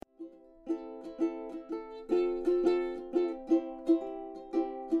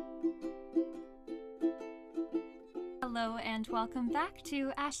and welcome back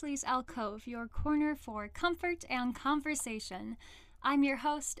to Ashley's Alcove, your corner for comfort and conversation. I'm your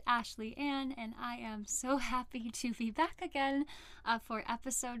host, Ashley Ann, and I am so happy to be back again for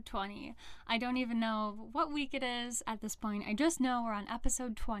episode 20. I don't even know what week it is at this point. I just know we're on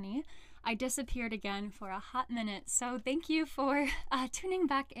episode 20. I disappeared again for a hot minute, so thank you for tuning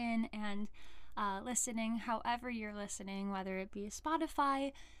back in and listening however you're listening, whether it be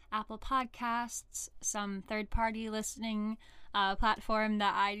Spotify, Apple Podcasts, some third-party listening platform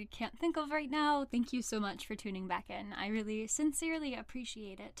that I can't think of right now. Thank you so much for tuning back in. I really sincerely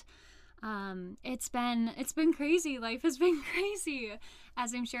appreciate it. It's been crazy. Life has been crazy,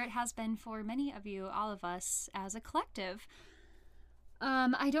 as I'm sure it has been for many of you, all of us as a collective.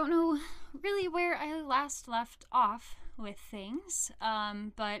 I don't know really where I last left off with things,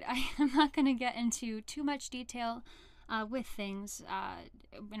 but I am not going to get into too much detail with things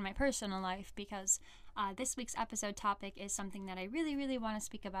in my personal life, because this week's episode topic is something that I really want to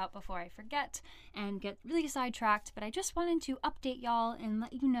speak about before I forget and get really sidetracked. But I just wanted to update y'all and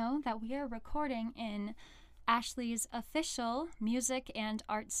let you know that we are recording in Ashley's official music and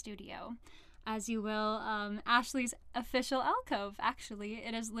art studio. As you will, Ashley's official alcove. Actually,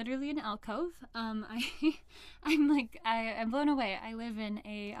 it is literally an alcove. I'm blown away. I live in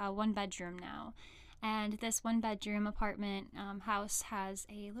a one bedroom now. And this one-bedroom apartment house has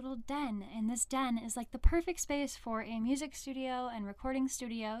a little den, and this den is like the perfect space for a music studio and recording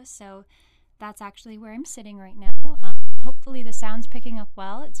studio, so that's actually where I'm sitting right now. Hopefully the sound's picking up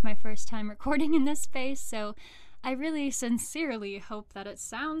well. It's my first time recording in this space, so I really sincerely hope that it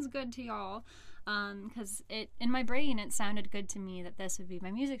sounds good to y'all, because in my brain it sounded good to me that this would be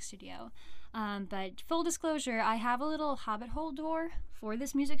my music studio. But full disclosure, I have a little hobbit hole door for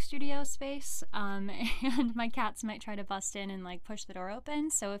this music studio space, and my cats might try to bust in and push the door open,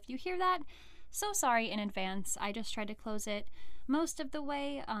 so if you hear that, so sorry in advance. I just tried to close it most of the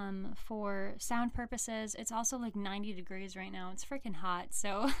way for sound purposes. It's also 90 degrees right now. It's freaking hot,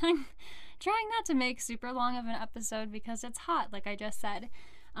 so I'm trying not to make super long of an episode because it's hot, like I just said.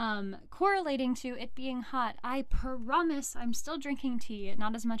 Correlating to it being hot, I promise I'm still drinking tea,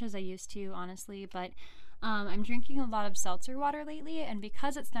 not as much as I used to, honestly, but I'm drinking a lot of seltzer water lately, and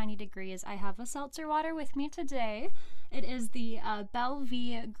because it's 90 degrees, I have a seltzer water with me today. It is the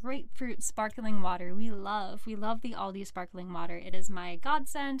Bellevue Grapefruit Sparkling Water. We love the Aldi Sparkling Water. It is my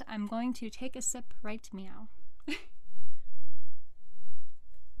godsend. I'm going to take a sip right meow.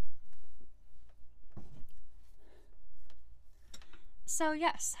 So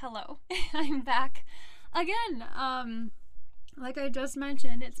yes, hello. I'm back again. Like I just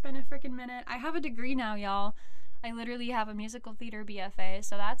mentioned, it's been a freaking minute. I have a degree now, y'all. I literally have a musical theater BFA,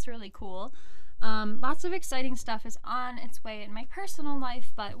 so that's really cool. Lots of exciting stuff is on its way in my personal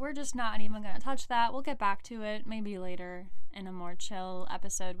life, but we're just not even going to touch that. We'll get back to it maybe later in a more chill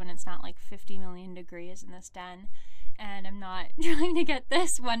episode when it's not 50 million degrees in this den, and I'm not trying to get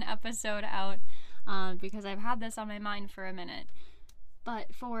this one episode out because I've had this on my mind for a minute.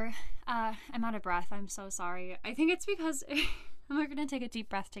 But I'm out of breath. I'm so sorry. I think it's because we're going to take a deep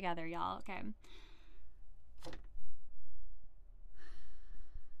breath together, y'all. Okay.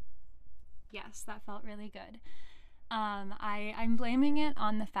 Yes, that felt really good. I'm blaming it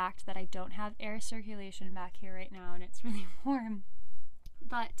on the fact that I don't have air circulation back here right now, and it's really warm.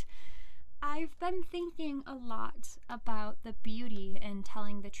 But I've been thinking a lot about the beauty in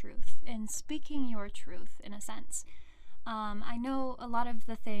telling the truth, in speaking your truth, in a sense. I know a lot of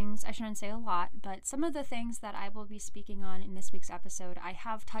the things, I shouldn't say a lot, but some of the things that I will be speaking on in this week's episode I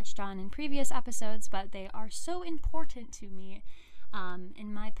have touched on in previous episodes, but they are so important to me,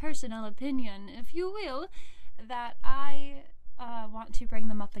 in my personal opinion, if you will, that I want to bring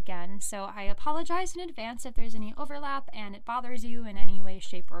them up again. So I apologize in advance if there's any overlap and it bothers you in any way,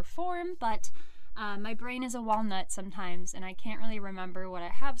 shape, or form, but my brain is a walnut sometimes, and I can't really remember what I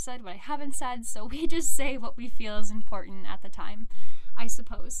have said, what I haven't said, so we just say what we feel is important at the time, I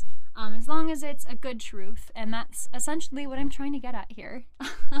suppose, as long as it's a good truth, and that's essentially what I'm trying to get at here.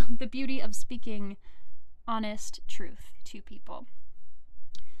 The beauty of speaking honest truth to people.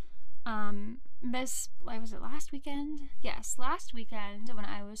 Was it last weekend? Yes, last weekend when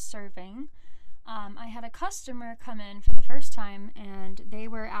I was serving, I had a customer come in for the first time, and they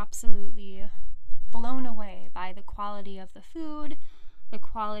were absolutely blown away by the quality of the food, the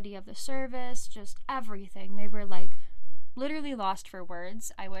quality of the service, just everything. They were literally lost for words.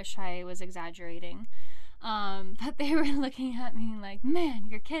 I wish I was exaggerating. But they were looking at me man,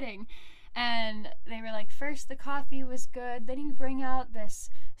 you're kidding. And they were first the coffee was good, then you bring out this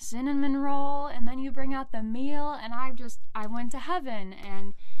cinnamon roll, and then you bring out the meal, and I went to heaven.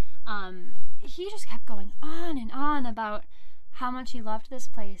 And he just kept going on and on about how much he loved this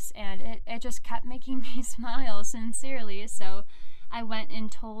place, and it just kept making me smile sincerely. So I went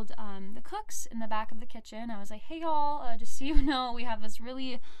and told the cooks in the back of the kitchen. I was like, hey y'all, just so you know, we have this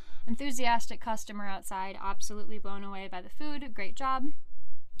really enthusiastic customer outside, absolutely blown away by the food, great job.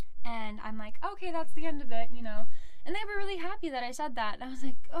 And I'm like, okay, that's the end of it, you know. And they were really happy that I said that. And I was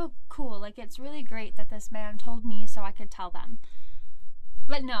like, oh, cool, like it's really great that this man told me so I could tell them.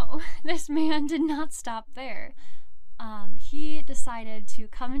 But no, this man did not stop there. He decided to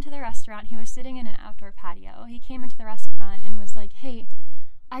come into the restaurant. He was sitting in an outdoor patio. He came into the restaurant and was like, hey,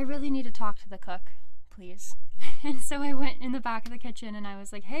 I really need to talk to the cook, please. And so I went in the back of the kitchen and I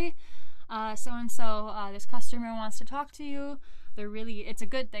was like, hey, so-and-so, this customer wants to talk to you. It's a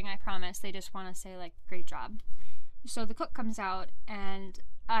good thing, I promise. They just want to say, like, great job. So the cook comes out and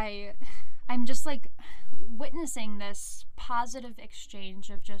I'm just like witnessing this positive exchange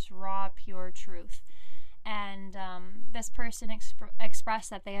of just raw, pure truth. And this person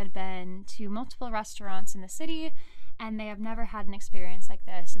expressed that they had been to multiple restaurants in the city and they have never had an experience like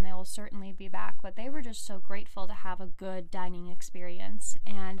this, and they will certainly be back. But they were just so grateful to have a good dining experience.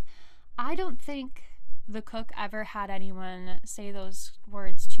 And I don't think the cook ever had anyone say those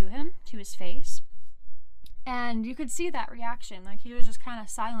words to him, to his face. And you could see that reaction. Like, he was just kind of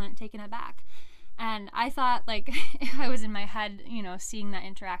silent, taken aback. And I thought, like, I was in my head, you know, seeing that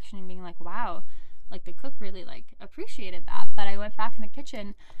interaction and being like, wow, like, the cook really, like, appreciated that. But I went back in the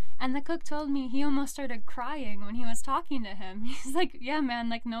kitchen, and the cook told me he almost started crying when he was talking to him. He's like, yeah, man,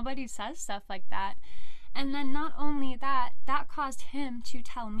 like, nobody says stuff like that. And then not only that, that caused him to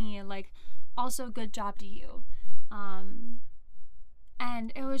tell me, like, also, good job to you.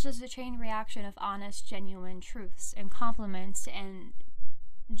 And it was just a chain reaction of honest, genuine truths and compliments and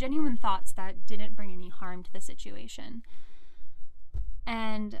genuine thoughts that didn't bring any harm to the situation.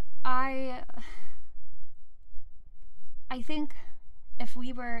 And I think if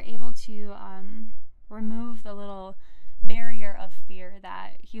we were able to remove the little barrier of fear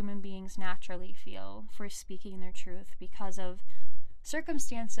that human beings naturally feel for speaking their truth because of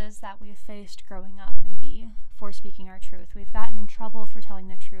circumstances that we've faced growing up, maybe, for speaking our truth. We've gotten in trouble for telling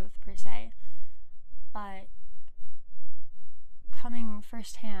the truth, per se. But coming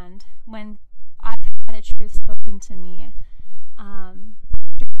firsthand, when I've had a truth spoken to me,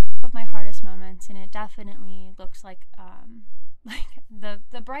 of my hardest moments, and it definitely looks like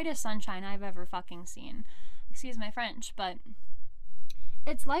the brightest sunshine I've ever fucking seen. Excuse my French, but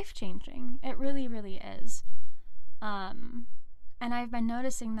it's life-changing. It really, really is. And I've been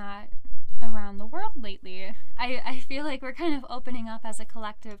noticing that around the world lately. I feel like we're kind of opening up as a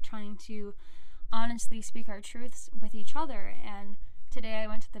collective, trying to honestly speak our truths with each other. And today I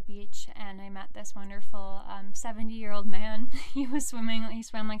went to the beach and I met this wonderful 70-year-old man. He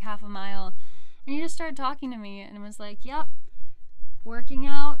swam like half a mile, and he just started talking to me and was like, yep, working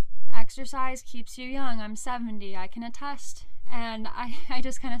out, exercise keeps you young. I'm 70, I can attest. And I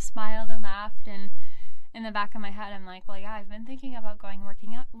just kind of smiled and laughed, and in the back of my head I'm like, well, yeah, I've been thinking about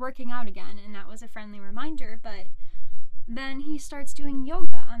working out again, and that was a friendly reminder. But then he starts doing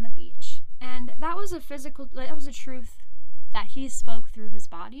yoga on the beach, and that was a truth that he spoke through his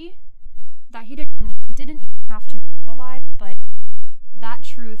body, that he didn't even have to verbalize, but that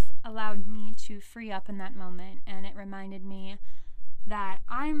truth allowed me to free up in that moment. And it reminded me that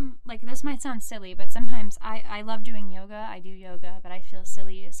I'm, like, this might sound silly, but sometimes I love doing yoga. I do yoga, but I feel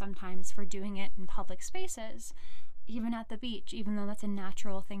silly sometimes for doing it in public spaces, even at the beach, even though that's a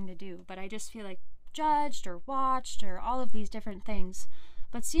natural thing to do. But I just feel like judged or watched or all of these different things.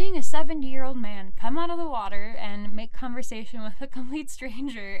 But seeing a 70-year-old man come out of the water and make conversation with a complete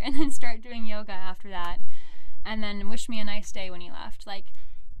stranger and then start doing yoga after that, and then wish me a nice day when he left, like,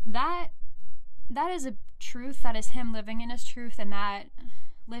 that is a truth. That is him living in his truth, and that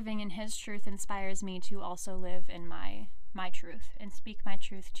living in his truth inspires me to also live in my truth and speak my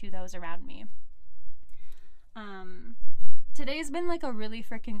truth to those around me. Today's been like a really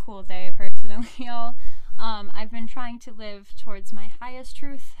freaking cool day, personally, y'all. I've been trying to live towards my highest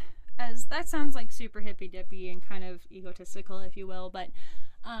truth, as that sounds like super hippy-dippy and kind of egotistical, if you will, but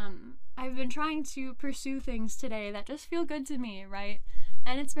I've been trying to pursue things today that just feel good to me, right?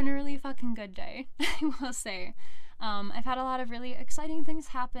 And it's been a really fucking good day, I will say. I've had a lot of really exciting things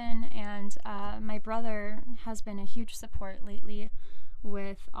happen, and my brother has been a huge support lately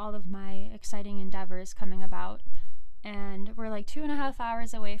with all of my exciting endeavors coming about. And we're like 2.5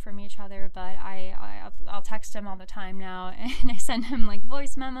 hours away from each other, but I'll text him all the time now, and I send him like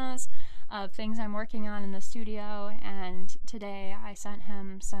voice memos of things I'm working on in the studio. And today I sent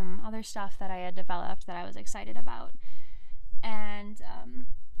him some other stuff that I had developed that I was excited about. And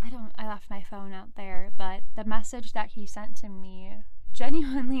I left my phone out there, but the message that he sent to me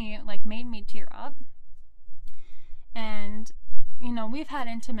genuinely like made me tear up. And, you know, we've had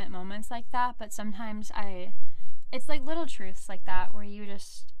intimate moments like that, but sometimes it's like little truths like that where you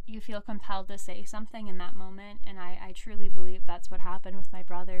feel compelled to say something in that moment. And I truly believe that's what happened with my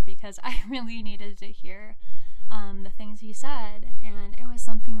brother, because I really needed to hear the things he said. And it was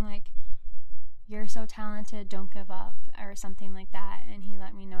something like, "You're so talented, don't give up," or something like that. And he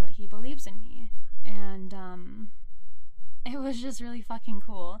let me know that he believes in me. And it was just really fucking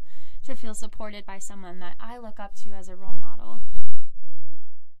cool to feel supported by someone that I look up to as a role model.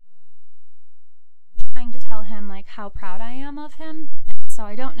 Trying to tell him like how proud I am of him. So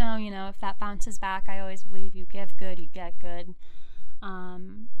I don't know, you know, if that bounces back. I always believe you give good, you get good,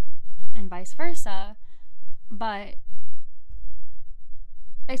 and vice versa. But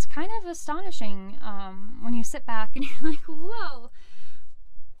it's kind of astonishing when you sit back and you're like, whoa,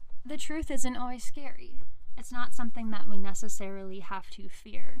 the truth isn't always scary. It's not something that we necessarily have to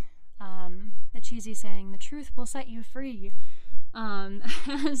fear. The cheesy saying, "The truth will set you free."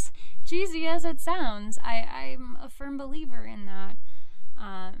 As cheesy as it sounds, I'm a firm believer in that.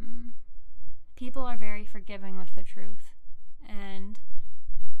 People are very forgiving with the truth. And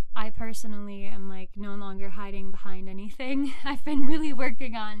I personally am like no longer hiding behind anything. I've been really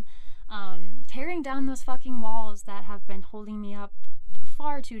working on tearing down those fucking walls that have been holding me up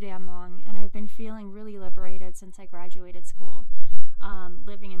far too damn long, and I've been feeling really liberated since I graduated school,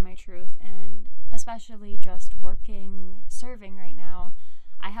 living in my truth, and especially just serving right now.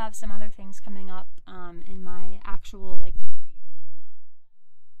 I have some other things coming up in my actual like degree,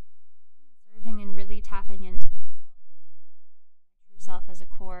 serving and really tapping into myself as a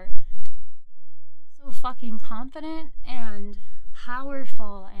core. So fucking confident and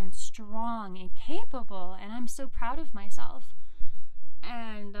powerful and strong and capable, and I'm so proud of myself.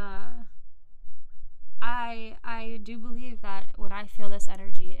 And I do believe that when I feel this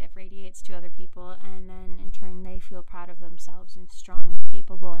energy, it radiates to other people, and then in turn they feel proud of themselves and strong and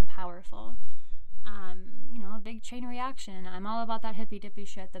capable and powerful. You know, a big chain reaction. I'm all about that hippy dippy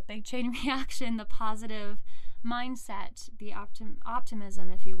shit. The big chain reaction, the positive mindset, the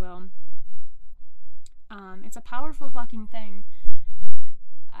optimism, if you will. It's a powerful fucking thing. And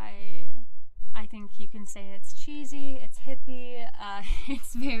I think you can say it's cheesy, it's hippie,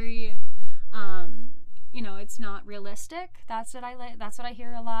 it's very, you know, it's not realistic. That's what I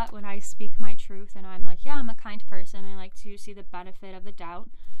hear a lot when I speak my truth, and I'm like, yeah, I'm a kind person. I like to see the benefit of the doubt.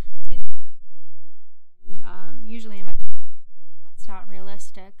 And, usually it's not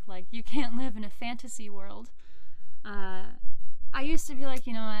realistic. Like, you can't live in a fantasy world. I used to be like,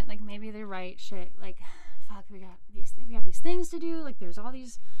 you know what, like, maybe they're right, shit, like, fuck, we have these things to do, like, there's all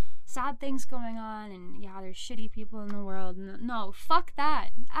these sad things going on, and yeah, there's shitty people in the world. No, fuck that.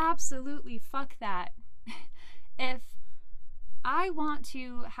 Absolutely fuck that. If I want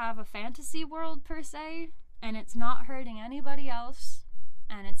to have a fantasy world per se, and it's not hurting anybody else,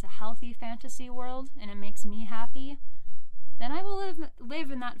 and it's a healthy fantasy world, and it makes me happy, then I will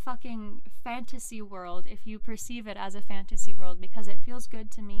live in that fucking fantasy world if you perceive it as a fantasy world, because it feels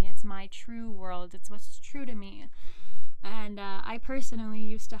good to me. It's my true world. It's what's true to me. And I personally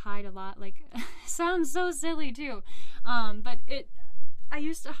used to hide a lot, like, sounds so silly too, but I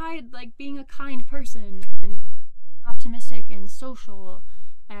used to hide, like, being a kind person and being optimistic and social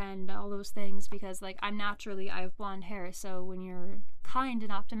and all those things, because, like, I have blonde hair, so when you're kind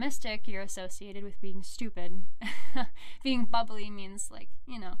and optimistic, you're associated with being stupid. Being bubbly means, like,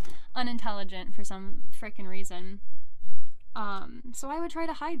 you know, unintelligent for some frickin' reason. So I would try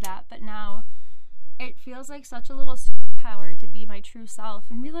to hide that, but now it feels like such a little superpower to be my true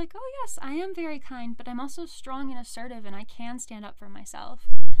self and be like, oh yes, I am very kind, but I'm also strong and assertive, and I can stand up for myself.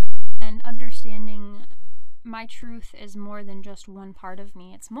 And understanding my truth is more than just one part of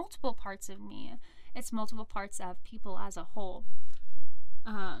me. It's multiple parts of me. It's multiple parts of people as a whole.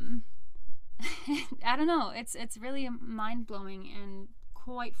 I don't know. It's really mind-blowing and,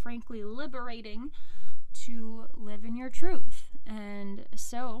 quite frankly, liberating to live in your truth. And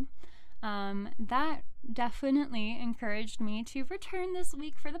so that definitely encouraged me to return this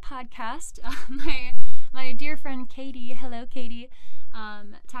week for the podcast. My dear friend Katie, hello Katie,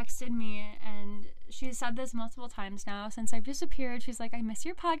 texted me, and she's said this multiple times now since I've disappeared. She's like, I miss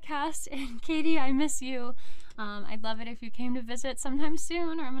your podcast, and Katie, I miss you. I'd love it if you came to visit sometime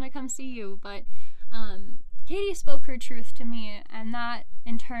soon, or I'm gonna come see you. But Katie spoke her truth to me, and that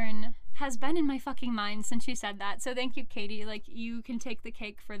in turn has been in my fucking mind since she said that. So thank you, Katie. Like, you can take the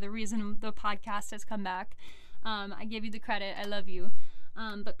cake for the reason the podcast has come back. I give you the credit. I love you.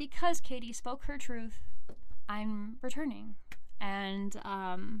 But because Katie spoke her truth, I'm returning. And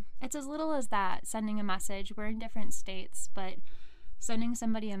it's as little as that, sending a message. We're in different states, but sending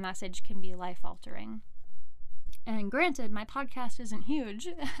somebody a message can be life-altering. And granted, my podcast isn't huge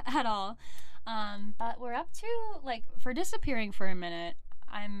at all, but we're up to, like, for disappearing for a minute,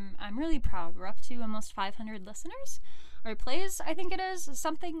 I'm really proud. We're up to almost 500 listeners, or plays, I think it is,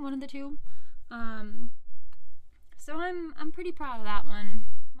 something, one of the two. So I'm pretty proud of that one.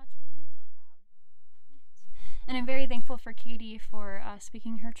 Mucho proud. And I'm very thankful for Katie for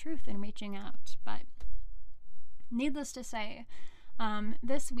speaking her truth and reaching out. But needless to say,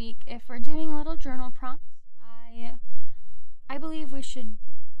 this week, if we're doing a little journal prompt, I believe we should,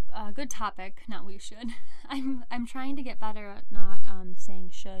 good topic, not we should. I'm trying to get better at not saying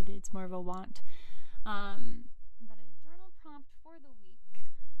should. It's more of a want. But a journal prompt for the week.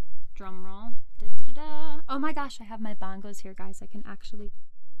 Drum roll. Da, da, da, da. Oh my gosh, I have my bongos here, guys. I can actually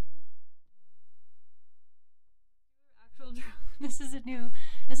do this is a new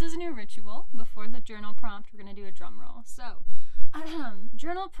ritual. Before the journal prompt, we're gonna do a drum roll. So,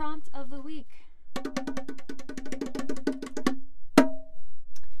 journal prompt of the week.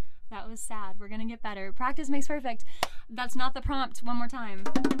 That was sad. We're gonna get better. Practice makes perfect. That's not the prompt. One more time.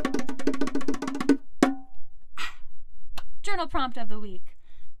 Journal prompt of the week.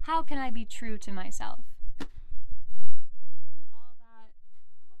 How can I be true to myself? All that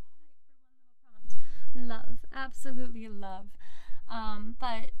hype for one little prompt. Love. Absolutely love.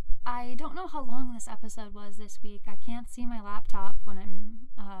 But I don't know how long this episode was this week. I can't see my laptop when I'm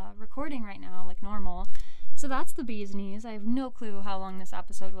recording right now, like normal. So that's the bee's knees. I have no clue how long this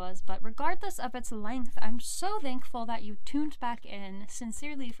episode was, but regardless of its length, I'm so thankful that you tuned back in,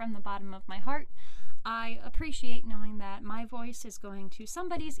 sincerely from the bottom of my heart. I appreciate knowing that my voice is going to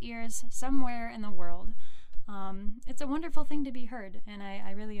somebody's ears somewhere in the world. It's a wonderful thing to be heard, and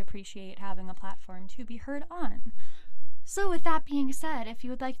I really appreciate having a platform to be heard on. So with that being said, if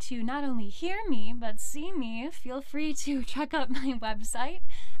you would like to not only hear me, but see me, feel free to check out my website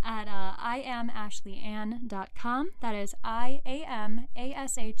at iamashleyAnn.com. That is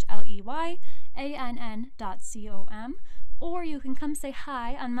IAMASHLEYANN.com. Or you can come say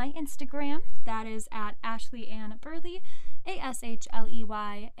hi on my Instagram. That is at Ashley Ann Burley,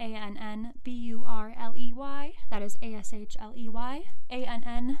 ASHLEYANNBURLEY. That is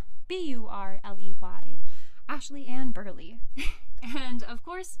ASHLEYANNBURLEY. Ashley Ann Burley. And of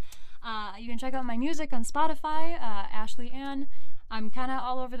course, you can check out my music on Spotify, Ashley Ann. I'm kind of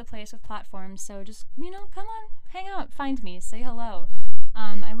all over the place with platforms, so just, come on, hang out, find me, say hello.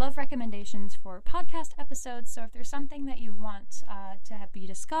 I love recommendations for podcast episodes, so if there's something that you want to be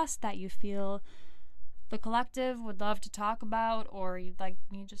discussed, that you feel the collective would love to talk about, or you'd like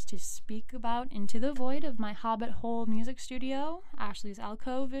me just to speak about into the void of my Hobbit Hole music studio, Ashley's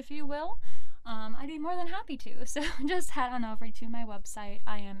Alcove, if you will, I'd be more than happy to. So just head on over to my website,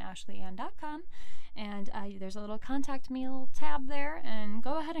 IamAshleyAnn.com, and there's a little contact me tab there, and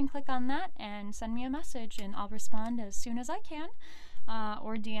go ahead and click on that and send me a message, and I'll respond as soon as I can,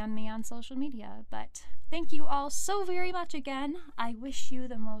 or DM me on social media. But thank you all so very much again. I wish you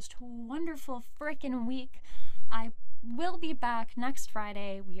the most wonderful frickin' week. I will be back next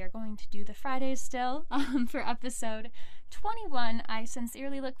Friday. We are going to do the Fridays still for episode 21. I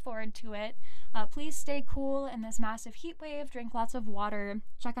sincerely look forward to it. Please stay cool in this massive heat wave. Drink lots of water.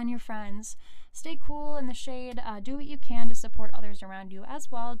 Check on your friends. Stay cool in the shade. Do what you can to support others around you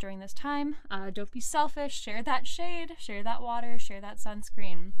as well during this time. Don't be selfish. Share that shade. Share that water. Share that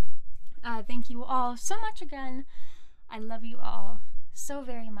sunscreen. Thank you all so much again. I love you all so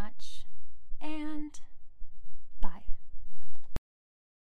very much. And